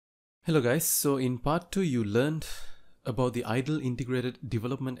Hello guys, so in part 2 you learned about the idle integrated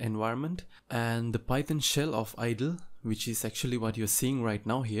development environment and the Python shell of idle, which is actually what you're seeing right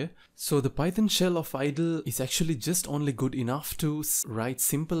now here. So the Python shell of idle is actually just only good enough to write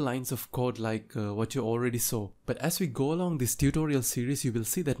simple lines of code like what you already saw. But as we go along this tutorial series, you will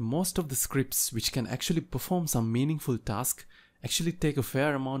see that most of the scripts which can actually perform some meaningful task actually take a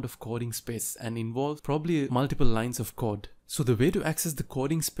fair amount of coding space and involve probably multiple lines of code. So the way to access the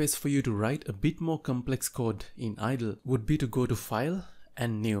coding space for you to write a bit more complex code in idle would be to go to File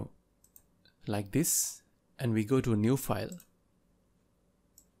and New, like this, and we go to a new file.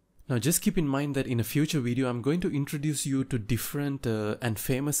 Now just keep in mind that in a future video I'm going to introduce you to different and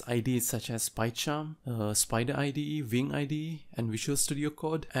famous IDEs such as PyCharm, Spider IDE, Wing IDE and Visual Studio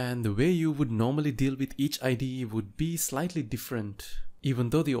Code, and the way you would normally deal with each IDE would be slightly different, even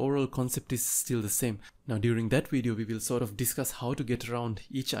though the overall concept is still the same. Now during that video we will sort of discuss how to get around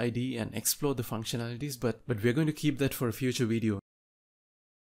each IDE and explore the functionalities, but we're going to keep that for a future video.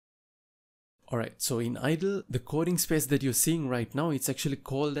 Alright, so in idle, the coding space that you're seeing right now, it's actually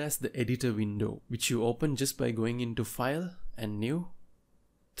called as the editor window, which you open just by going into File and New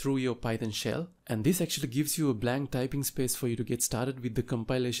through your Python shell. And this actually gives you a blank typing space for you to get started with the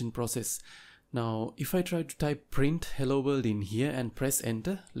compilation process. Now, if I try to type print hello world in here and press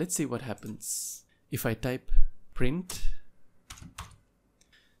enter, let's see what happens. If I type print,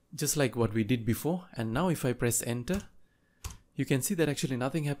 just like what we did before, and now if I press enter, you can see that actually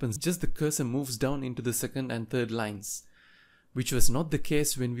nothing happens, just the cursor moves down into the second and third lines, which was not the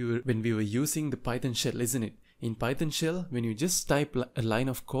case when we were using the Python shell, isn't it? In Python shell, when you just type a line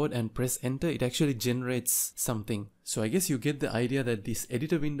of code and press enter, it actually generates something. So I guess you get the idea that this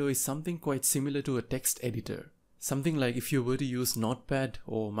editor window is something quite similar to a text editor. Something like if you were to use Notepad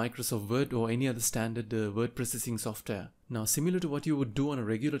or Microsoft Word or any other standard word processing software. Now, similar to what you would do on a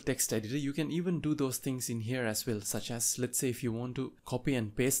regular text editor, you can even do those things in here as well, such as, let's say if you want to copy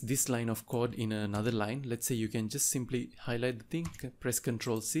and paste this line of code in another line, let's say you can just simply highlight the thing, press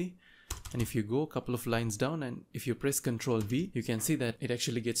Ctrl C, and if you go a couple of lines down and if you press Ctrl V, you can see that it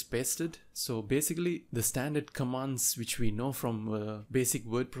actually gets pasted. So basically the standard commands which we know from basic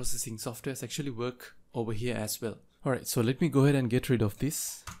word processing softwares actually work over here as well. Alright, so let me go ahead and get rid of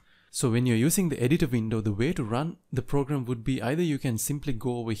this. So when you're using the editor window, the way to run the program would be either you can simply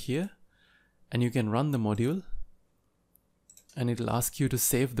go over here and you can run the module and it'll ask you to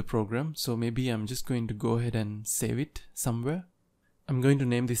save the program. So maybe I'm just going to go ahead and save it somewhere. I'm going to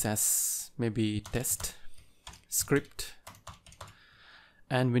name this as maybe test script.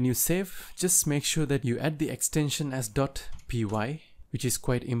 And when you save, just make sure that you add the extension as .py, which is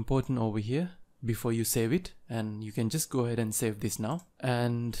quite important over here before you save it, and you can just go ahead and save this now.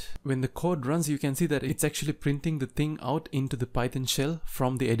 And when the code runs, you can see that it's actually printing the thing out into the Python shell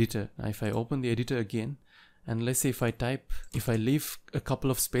from the editor. Now if I open the editor again, and let's say if I leave a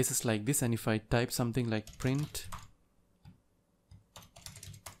couple of spaces like this, and if I type something like print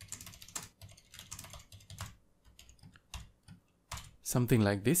something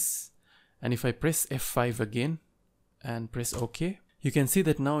like this, and if I press F5 again and press OK, you can see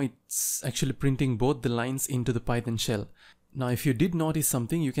that now it's actually printing both the lines into the Python shell. Now if you did notice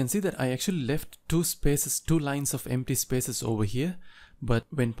something, you can see that I actually left two lines of empty spaces over here, but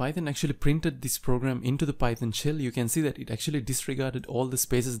when Python actually printed this program into the Python shell, you can see that it actually disregarded all the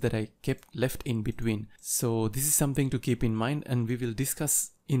spaces that I kept left in between. So this is something to keep in mind, and we will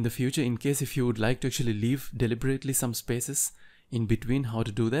discuss in the future in case if you would like to actually leave deliberately some spaces in between, how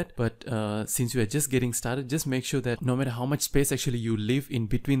to do that. But since you are just getting started, just make sure that no matter how much space actually you leave in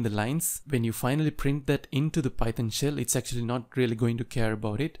between the lines, when you finally print that into the Python shell, it's actually not really going to care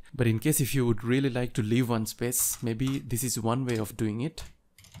about it. But in case if you would really like to leave one space, maybe this is one way of doing it.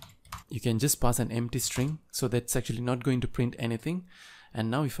 You can just pass an empty string, so that's actually not going to print anything.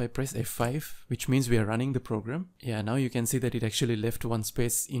 And now if I press F5, which means we are running the program, yeah, now you can see that it actually left one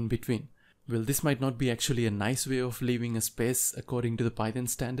space in between. Well, this might not be actually a nice way of leaving a space according to the Python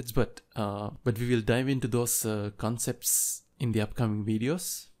standards, but we will dive into those concepts in the upcoming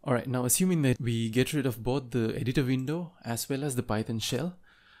videos. Alright, now assuming that we get rid of both the editor window as well as the Python shell,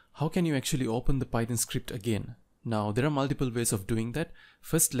 how can you actually open the Python script again? Now there are multiple ways of doing that.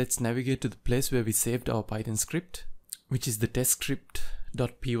 First, let's navigate to the place where we saved our Python script, which is the test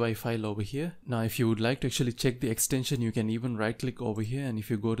script.py file over here. Now if you would like to actually check the extension, you can even right click over here, and if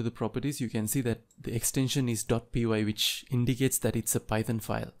you go to the properties, you can see that the extension is .py, which indicates that it's a Python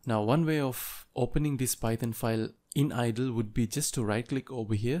file. Now one way of opening this Python file in idle would be just to right click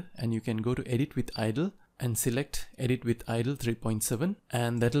over here, and you can go to edit with idle, and select edit with idle 3.7,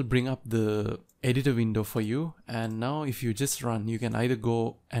 and that'll bring up the editor window for you. And now if you just run, you can either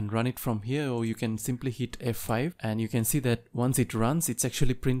go and run it from here, or you can simply hit F5, and you can see that once it runs, it's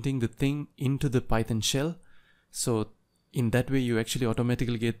actually printing the thing into the Python shell. So in that way you actually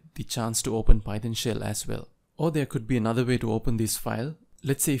automatically get the chance to open Python shell as well. Or there could be another way to open this file.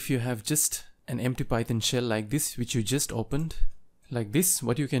 Let's say if you have just an empty Python shell like this, which you just opened like this,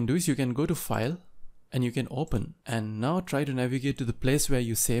 what you can do is you can go to File and you can open, and now try to navigate to the place where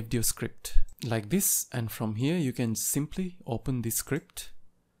you saved your script like this, and from here you can simply open the script,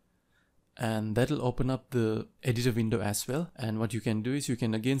 and that'll open up the editor window as well. And what you can do is you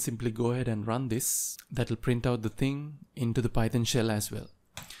can again simply go ahead and run this. That'll print out the thing into the Python shell as well.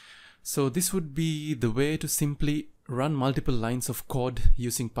 So this would be the way to simply run multiple lines of code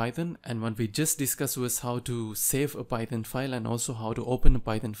using Python. And what we just discussed was how to save a Python file and also how to open a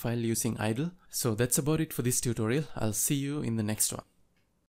Python file using idle. So that's about it for this tutorial. I'll see you in the next one.